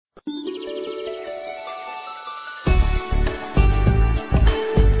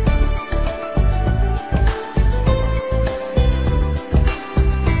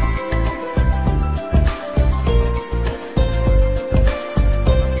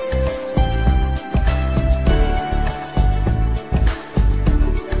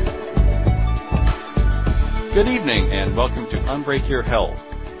evening, and welcome to Unbreak Your Health,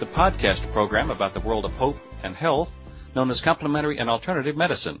 the podcast program about the world of hope and health, known as complementary and alternative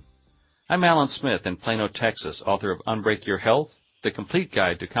medicine. I'm Alan Smith in Plano, Texas, author of Unbreak Your Health, the complete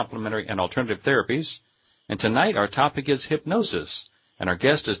guide to complementary and alternative therapies. And tonight our topic is hypnosis, and our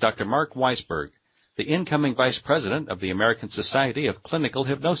guest is Dr. Mark Weisberg, the incoming Vice President of the American Society of Clinical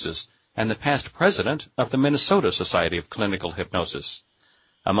Hypnosis and the past President of the Minnesota Society of Clinical Hypnosis.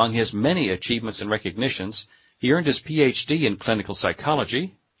 Among his many achievements and recognitions, he earned his Ph.D. in clinical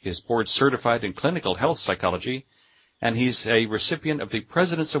psychology, is board-certified in clinical health psychology, and he's a recipient of the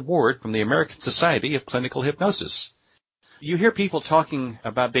President's Award from the American Society of Clinical Hypnosis. You hear people talking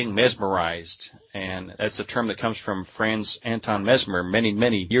about being mesmerized, and that's a term that comes from Franz Anton Mesmer many,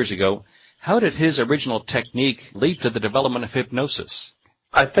 many years ago. How did his original technique lead to the development of hypnosis?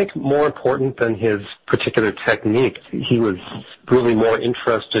 I think more important than his particular technique, he was really more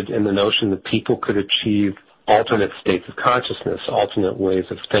interested in the notion that people could achieve alternate states of consciousness, alternate ways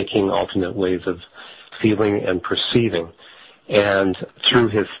of thinking, alternate ways of feeling and perceiving. And through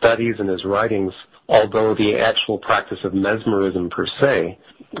his studies and his writings, although the actual practice of mesmerism per se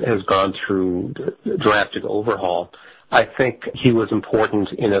has gone through drastic overhaul, I think he was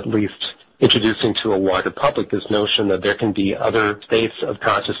important in at least introducing to a wider public this notion that there can be other states of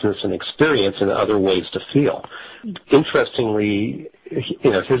consciousness and experience and other ways to feel. Interestingly,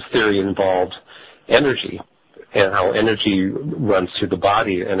 his theory involved energy and how energy runs through the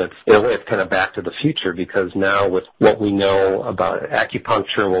body, and it's, in a way, it's kind of back to the future, because now with what we know about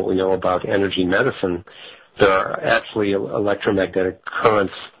acupuncture and what we know about energy medicine, there are actually electromagnetic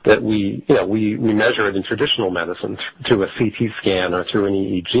currents that we measure it in traditional medicine through a CT scan or through an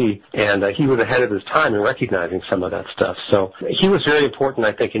EEG, and he was ahead of his time in recognizing some of that stuff. So he was very important,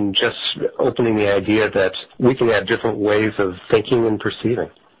 I think, in just opening the idea that we can have different ways of thinking and perceiving.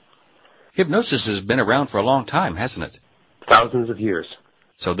 Hypnosis has been around for a long time, hasn't it? Thousands of years.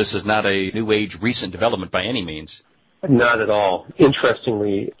 So this is not a new age recent development by any means? Not at all.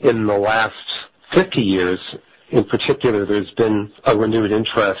 Interestingly, in the last 50 years in particular, there's been a renewed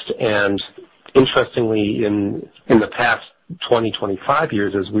interest, and interestingly, in the past 20, 25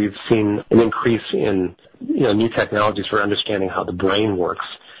 years, as we've seen an increase in new technologies for understanding how the brain works,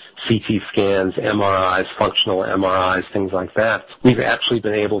 CT scans, MRIs, functional MRIs, things like that, we've actually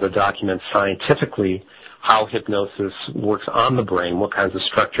been able to document scientifically how hypnosis works on the brain, what kinds of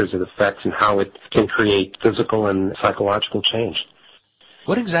structures it affects, and how it can create physical and psychological change.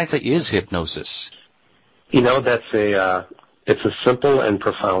 What exactly is hypnosis? It's a simple and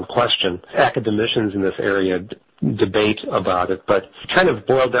profound question. Academicians in this area debate about it, but kind of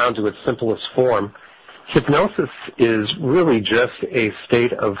boiled down to its simplest form, hypnosis is really just a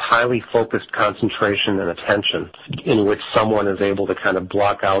state of highly focused concentration and attention in which someone is able to kind of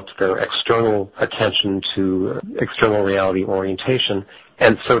block out their external attention to external reality orientation,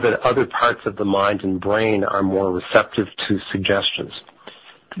 and so that other parts of the mind and brain are more receptive to suggestions.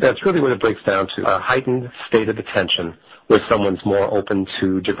 That's really what it breaks down to, a heightened state of attention where someone's more open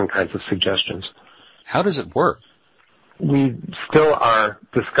to different kinds of suggestions. How does it work? We still are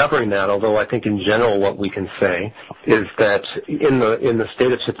discovering that, although I think in general what we can say is that in the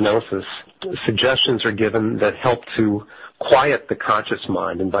state of hypnosis, suggestions are given that help to quiet the conscious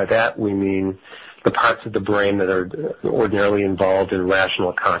mind, and by that we mean the parts of the brain that are ordinarily involved in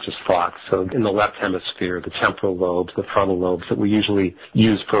rational conscious thoughts. So in the left hemisphere, the temporal lobes, the frontal lobes that we usually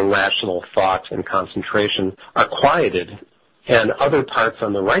use for rational thought and concentration are quieted, and other parts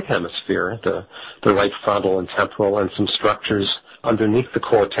on the right hemisphere, the right frontal and temporal, and some structures underneath the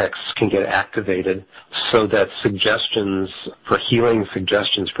cortex can get activated so that suggestions for healing,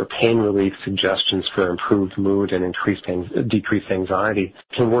 suggestions for pain relief, suggestions for improved mood and decreased anxiety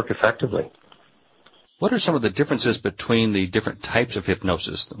can work effectively. What are some of the differences between the different types of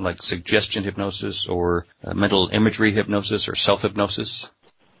hypnosis, like suggestion hypnosis or mental imagery hypnosis or self-hypnosis?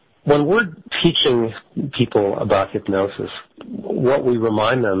 When we're teaching people about hypnosis, what we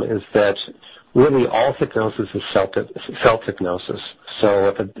remind them is that really all hypnosis is self-hypnosis.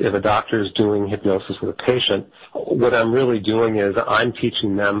 So if a doctor is doing hypnosis with a patient, what I'm really doing is I'm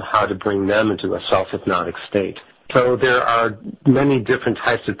teaching them how to bring them into a self-hypnotic state. So there are many different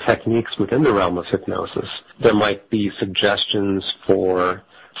types of techniques within the realm of hypnosis. There might be suggestions for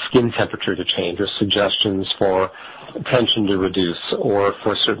skin temperature to change, or suggestions for tension to reduce, or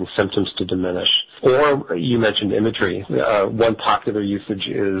for certain symptoms to diminish. Or you mentioned imagery. One popular usage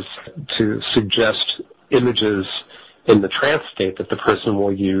is to suggest images in the trance state that the person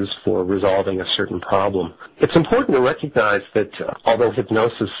will use for resolving a certain problem. It's important to recognize that although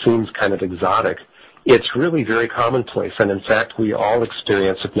hypnosis seems kind of exotic, It's really very commonplace, and in fact, we all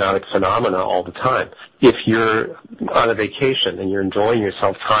experience hypnotic phenomena all the time. If you're on a vacation and you're enjoying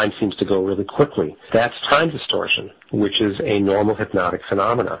yourself, time seems to go really quickly. That's time distortion, which is a normal hypnotic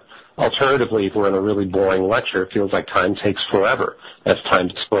phenomena. Alternatively, if we're in a really boring lecture, it feels like time takes forever. That's time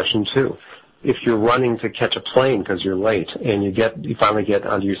distortion too. If you're running to catch a plane because you're late and you finally get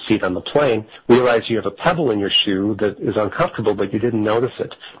onto your seat on the plane, realize you have a pebble in your shoe that is uncomfortable, but you didn't notice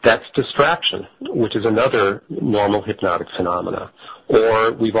it. That's distraction, which is another normal hypnotic phenomena.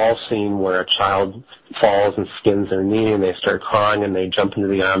 Or we've all seen where a child falls and skins their knee and they start crying and they jump into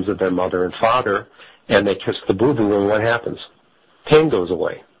the arms of their mother and father and they kiss the boo-boo, and what happens? Pain goes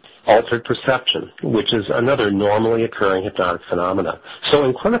away. Altered perception, which is another normally occurring hypnotic phenomena. So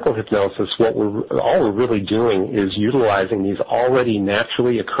in clinical hypnosis, all we're really doing is utilizing these already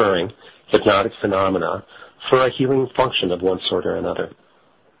naturally occurring hypnotic phenomena for a healing function of one sort or another.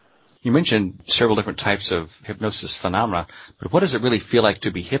 You mentioned several different types of hypnosis phenomena, but what does it really feel like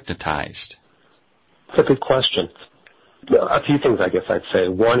to be hypnotized? That's a good question. A few things I guess I'd say.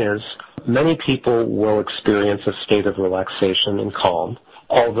 One is many people will experience a state of relaxation and calm,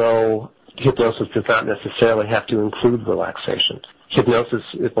 although hypnosis does not necessarily have to include relaxation. Hypnosis,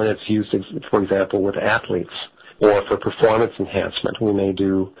 when it's used, for example, with athletes or for performance enhancement, we may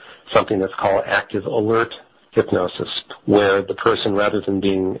do something that's called active alert hypnosis, where the person, rather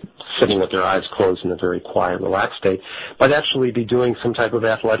than sitting with their eyes closed in a very quiet, relaxed state, might actually be doing some type of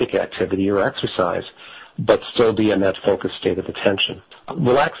athletic activity or exercise, but still be in that focused state of attention.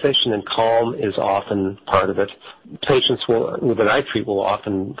 Relaxation and calm is often part of it. Patients that I treat will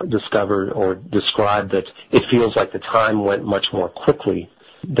often discover or describe that it feels like the time went much more quickly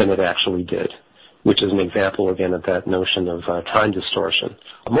than it actually did, which is an example, again, of that notion of time distortion.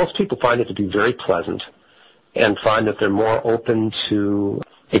 Most people find it to be very pleasant and find that they're more open to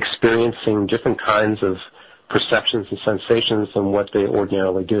experiencing different kinds of perceptions and sensations than what they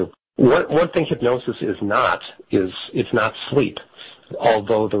ordinarily do. One thing hypnosis is not sleep.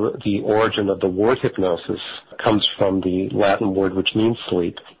 Although the origin of the word hypnosis comes from the Latin word which means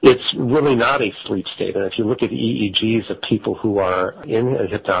sleep, it's really not a sleep state. And if you look at EEGs of people who are in a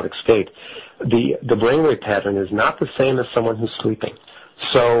hypnotic state, the brainwave pattern is not the same as someone who's sleeping.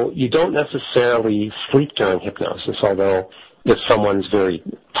 So you don't necessarily sleep during hypnosis, although if someone's very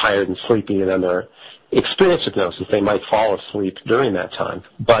tired and sleepy and then they're experience hypnosis, they might fall asleep during that time.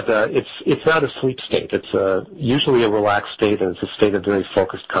 But it's not a sleep state. It's usually a relaxed state, and it's a state of very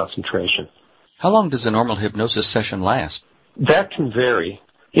focused concentration. How long does a normal hypnosis session last? That can vary.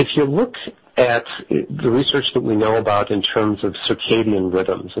 If you look at the research that we know about in terms of circadian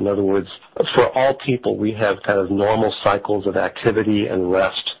rhythms, in other words, for all people, we have kind of normal cycles of activity and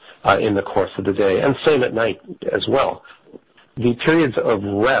rest in the course of the day, and same at night as well. The periods of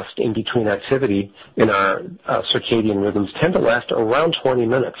rest in between activity in our circadian rhythms tend to last around 20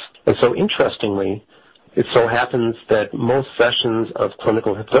 minutes. And so interestingly, it so happens that most sessions of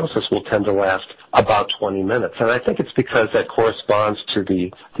clinical hypnosis will tend to last about 20 minutes. And I think it's because that corresponds to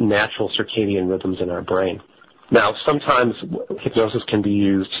the natural circadian rhythms in our brain. Now, sometimes hypnosis can be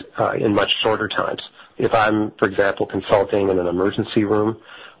used in much shorter times. If I'm, for example, consulting in an emergency room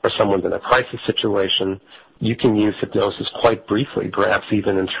or someone's in a crisis situation, you can use hypnosis quite briefly, perhaps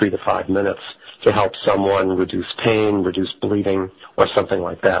even in 3 to 5 minutes, to help someone reduce pain, reduce bleeding, or something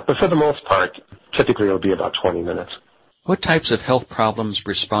like that. But for the most part, typically it'll be about 20 minutes. What types of health problems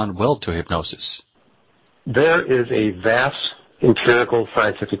respond well to hypnosis? There is a vast empirical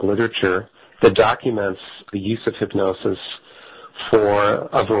scientific literature that documents the use of hypnosis for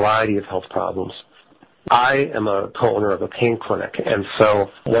a variety of health problems. I am a co-owner of a pain clinic, and so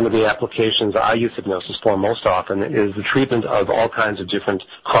one of the applications I use hypnosis for most often is the treatment of all kinds of different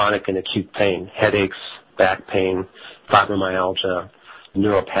chronic and acute pain, headaches, back pain, fibromyalgia,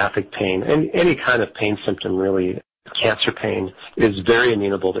 neuropathic pain, and any kind of pain symptom really. Cancer pain is very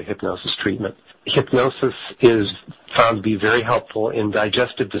amenable to hypnosis treatment. Hypnosis is found to be very helpful in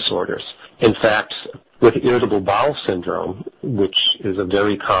digestive disorders. In fact, with irritable bowel syndrome, which is a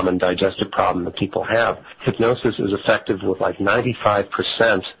very common digestive problem that people have, hypnosis is effective with like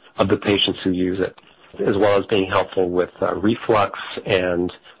 95% of the patients who use it, as well as being helpful with reflux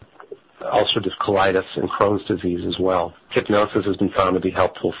and ulcerative colitis and Crohn's disease as well. Hypnosis has been found to be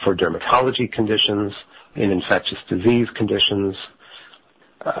helpful for dermatology conditions, in infectious disease conditions.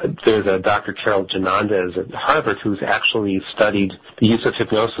 There's a Dr. Carol Janandez at Harvard who's actually studied the use of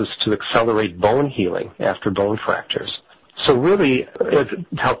hypnosis to accelerate bone healing after bone fractures. So really, it's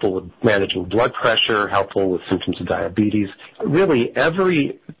helpful with managing blood pressure, helpful with symptoms of diabetes. Really,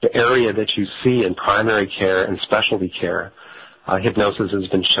 every area that you see in primary care and specialty care, hypnosis has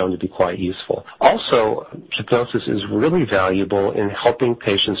been shown to be quite useful. Also, hypnosis is really valuable in helping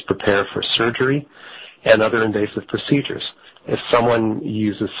patients prepare for surgery and other invasive procedures. If someone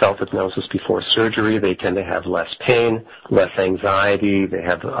uses self-hypnosis before surgery, they tend to have less pain, less anxiety, they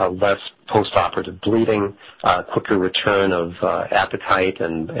have less post-operative bleeding, quicker return of appetite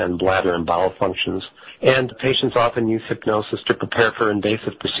and bladder and bowel functions. And patients often use hypnosis to prepare for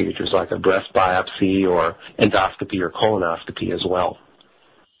invasive procedures like a breast biopsy or endoscopy or colonoscopy as well.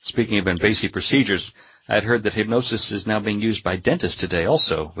 Speaking of invasive procedures, I'd heard that hypnosis is now being used by dentists today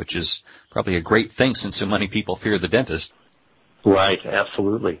also, which is probably a great thing since so many people fear the dentist. Right,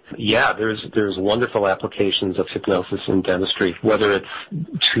 absolutely. Yeah, there's wonderful applications of hypnosis in dentistry, whether it's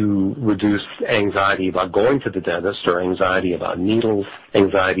to reduce anxiety about going to the dentist or anxiety about needles,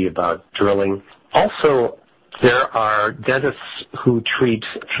 anxiety about drilling. Also, there are dentists who treat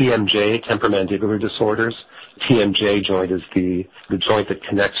TMJ, temporomandibular disorders. TMJ joint is the joint that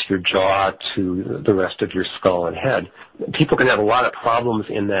connects your jaw to the rest of your skull and head. People can have a lot of problems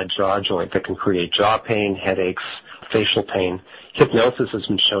in that jaw joint that can create jaw pain, headaches, facial pain. Hypnosis has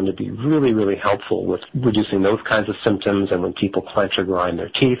been shown to be really, really helpful with reducing those kinds of symptoms and when people clench or grind their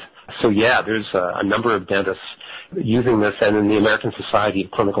teeth. So yeah, there's a number of dentists using this, and in the American Society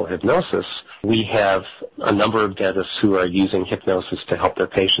of Clinical Hypnosis, we have a number of dentists who are using hypnosis to help their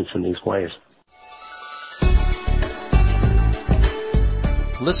patients in these ways.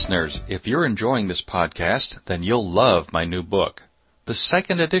 Listeners, if you're enjoying this podcast, then you'll love my new book. The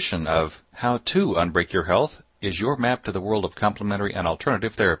second edition of How to Unbreak Your Health is your map to the world of complementary and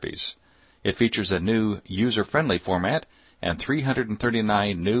alternative therapies. It features a new user-friendly format and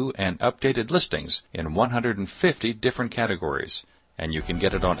 339 new and updated listings in 150 different categories. And you can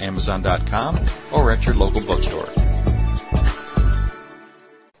get it on Amazon.com or at your local bookstore.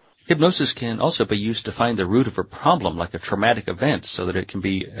 Hypnosis can also be used to find the root of a problem, like a traumatic event, so that it can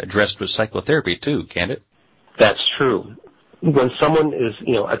be addressed with psychotherapy too, can't it? That's true. When someone is,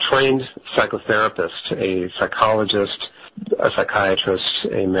 a trained psychotherapist, a psychologist, a psychiatrist,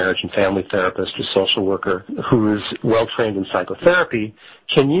 a marriage and family therapist, a social worker who is well trained in psychotherapy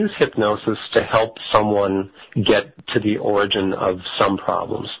can use hypnosis to help someone get to the origin of some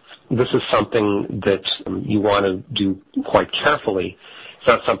problems. This is something that you want to do quite carefully. It's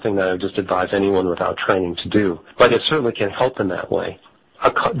not something that I would just advise anyone without training to do, but it certainly can help in that way.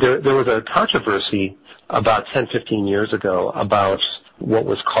 There was a controversy about 10, 15 years ago about what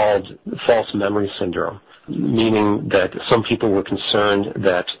was called false memory syndrome, meaning that some people were concerned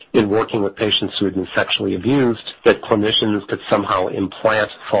that in working with patients who had been sexually abused, that clinicians could somehow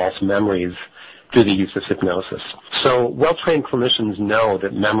implant false memories through the use of hypnosis. So well-trained clinicians know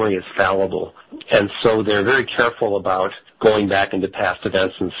that memory is fallible, and so they're very careful about going back into past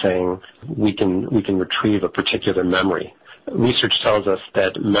events and saying we can retrieve a particular memory. Research tells us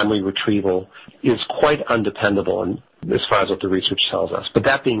that memory retrieval is quite undependable as far as what the research tells us. But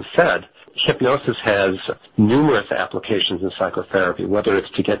that being said, hypnosis has numerous applications in psychotherapy, whether it's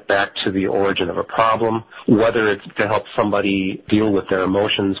to get back to the origin of a problem, whether it's to help somebody deal with their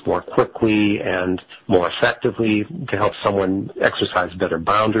emotions more quickly and more effectively, to help someone exercise better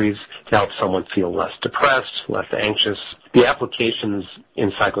boundaries, to help someone feel less depressed, less anxious. The applications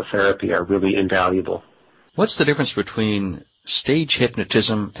in psychotherapy are really invaluable. What's the difference between stage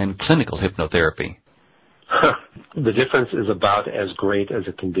hypnotism and clinical hypnotherapy? The difference is about as great as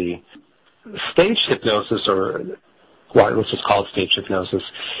it can be. Stage hypnosis, let's just call it stage hypnosis,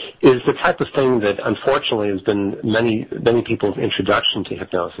 is the type of thing that unfortunately has been many people's introduction to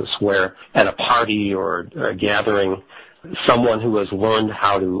hypnosis, where at a party or a gathering, someone who has learned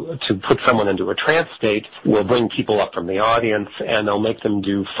how to put someone into a trance state will bring people up from the audience, and they'll make them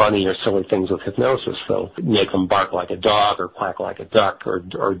do funny or silly things with hypnosis. They'll make them bark like a dog or quack like a duck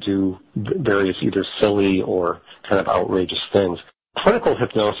or do various either silly or kind of outrageous things. Clinical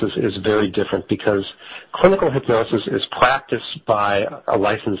hypnosis is very different because clinical hypnosis is practiced by a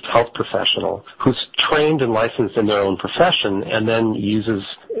licensed health professional who's trained and licensed in their own profession and then uses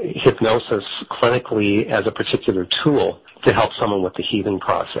hypnosis clinically as a particular tool to help someone with the healing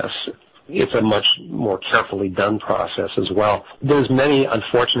process. It's a much more carefully done process as well. There's many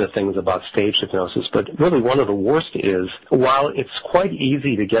unfortunate things about stage hypnosis, but really one of the worst is, while it's quite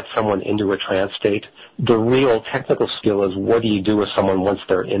easy to get someone into a trance state, the real technical skill is what do you do with someone once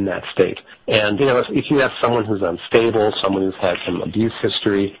they're in that state. And, if you have someone who's unstable, someone who's had some abuse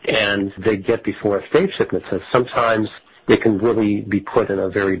history, and they get before a stage hypnotist, sometimes they can really be put in a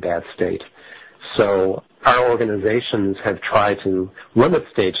very bad state. So Our organizations have tried to limit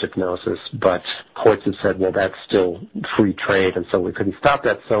stage hypnosis, but courts have said, well, that's still free trade, and so we couldn't stop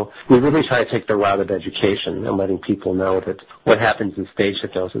that. So we really try to take the route of education and letting people know that what happens in stage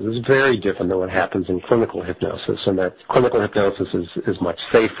hypnosis is very different than what happens in clinical hypnosis, and that clinical hypnosis is much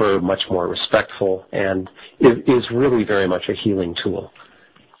safer, much more respectful, and is really very much a healing tool.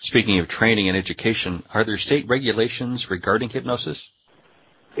 Speaking of training and education, are there state regulations regarding hypnosis?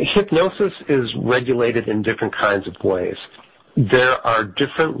 Hypnosis is regulated in different kinds of ways. There are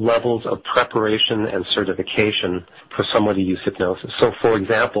different levels of preparation and certification for someone to use hypnosis. So, for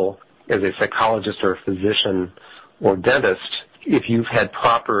example, as a psychologist or a physician or dentist, if you've had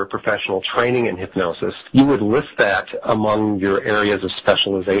proper professional training in hypnosis, you would list that among your areas of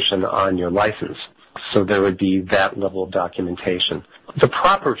specialization on your license. So there would be that level of documentation. The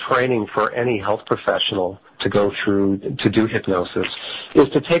proper training for any health professional to go through to do hypnosis is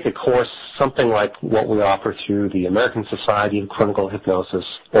to take a course, something like what we offer through the American Society of Clinical Hypnosis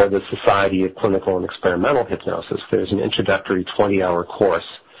or the Society of Clinical and Experimental Hypnosis. There's an introductory 20-hour course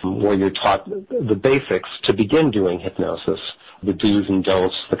where you're taught the basics to begin doing hypnosis, the do's and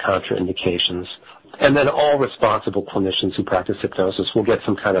don'ts, the contraindications. And then all responsible clinicians who practice hypnosis will get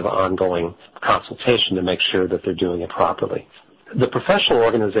some kind of ongoing consultation to make sure that they're doing it properly. The professional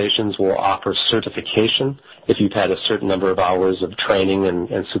organizations will offer certification if you've had a certain number of hours of training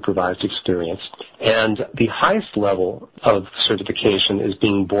and supervised experience. And the highest level of certification is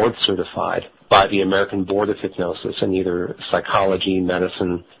being board certified by the American Board of Hypnosis in either psychology,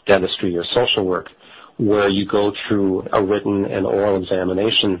 medicine, dentistry, or social work, where you go through a written and oral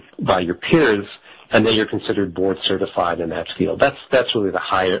examination by your peers, and then you're considered board certified in that field. That's really the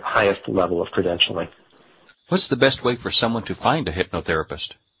highest level of credentialing. What's the best way for someone to find a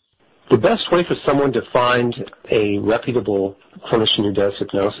hypnotherapist? The best way for someone to find a reputable clinician who does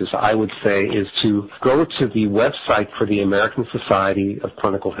hypnosis, I would say, is to go to the website for the American Society of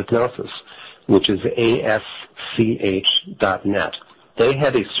Clinical Hypnosis, which is asch.net. They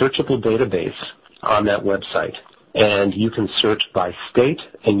have a searchable database on that website, and you can search by state,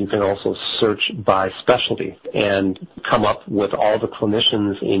 and you can also search by specialty and come up with all the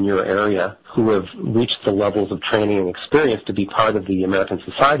clinicians in your area who have reached the levels of training and experience to be part of the American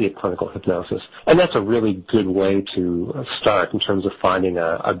Society of Clinical Hypnosis. And that's a really good way to start in terms of finding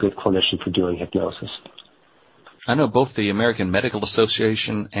a good clinician for doing hypnosis. I know both the American Medical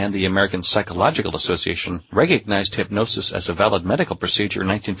Association and the American Psychological Association recognized hypnosis as a valid medical procedure in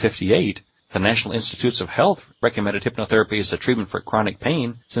 1958. The National Institutes of Health recommended hypnotherapy as a treatment for chronic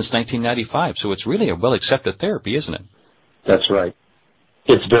pain since 1995, so it's really a well-accepted therapy, isn't it? That's right.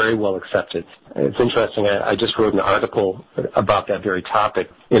 It's very well accepted. It's interesting. I just wrote an article about that very topic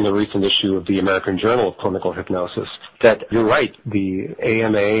in the recent issue of the American Journal of Clinical Hypnosis, that you're right, the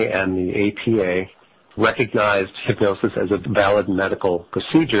AMA and the APA recognized hypnosis as a valid medical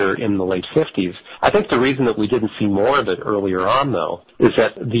procedure in the late 50s. I think the reason that we didn't see more of it earlier on, though, is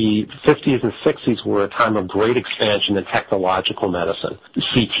that the 50s and 60s were a time of great expansion in technological medicine.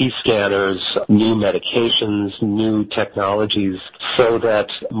 CT scanners, new medications, new technologies, so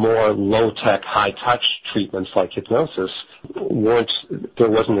that more low-tech, high-touch treatments like hypnosis there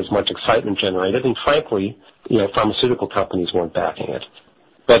wasn't as much excitement generated, and frankly, pharmaceutical companies weren't backing it.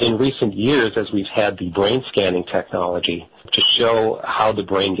 But in recent years, as we've had the brain scanning technology to show how the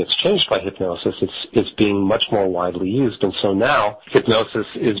brain gets changed by hypnosis, it's being much more widely used. And so now hypnosis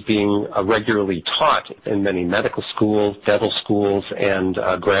is being regularly taught in many medical schools, dental schools, and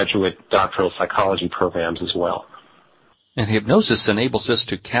graduate doctoral psychology programs as well. And hypnosis enables us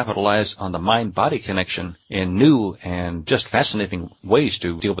to capitalize on the mind-body connection in new and just fascinating ways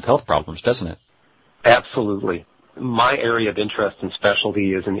to deal with health problems, doesn't it? Absolutely. My area of interest and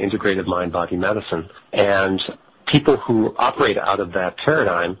specialty is in integrated mind-body medicine, and people who operate out of that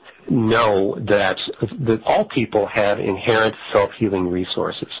paradigm know that all people have inherent self-healing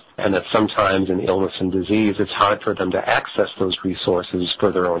resources, and that sometimes in illness and disease it's hard for them to access those resources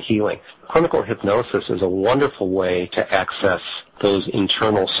for their own healing. Clinical hypnosis is a wonderful way to access those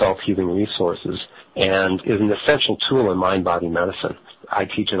internal self-healing resources and is an essential tool in mind-body medicine. I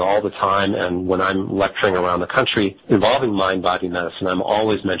teach it all the time, and when I'm lecturing around the country involving mind-body medicine, I'm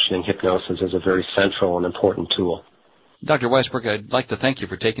always mentioning hypnosis as a very central and important tool. Dr. Weisberg, I'd like to thank you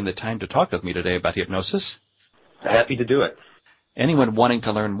for taking the time to talk with me today about hypnosis. Happy to do it. Anyone wanting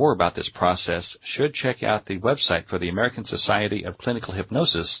to learn more about this process should check out the website for the American Society of Clinical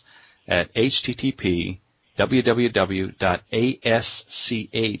Hypnosis at http://asch.net.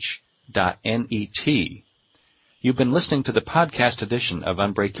 You've been listening to the podcast edition of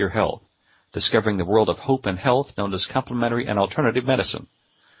Unbreak Your Health, discovering the world of hope and health known as complementary and alternative medicine.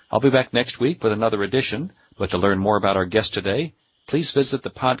 I'll be back next week with another edition, but to learn more about our guest today, please visit the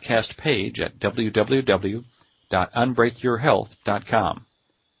podcast page at www.unbreakyourhealth.com.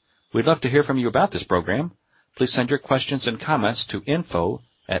 We'd love to hear from you about this program. Please send your questions and comments to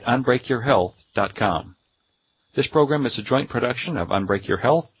info@unbreakyourhealth.com. This program is a joint production of Unbreak Your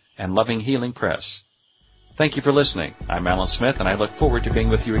Health and Loving Healing Press. Thank you for listening. I'm Alan Smith, and I look forward to being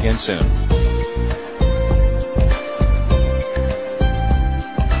with you again soon.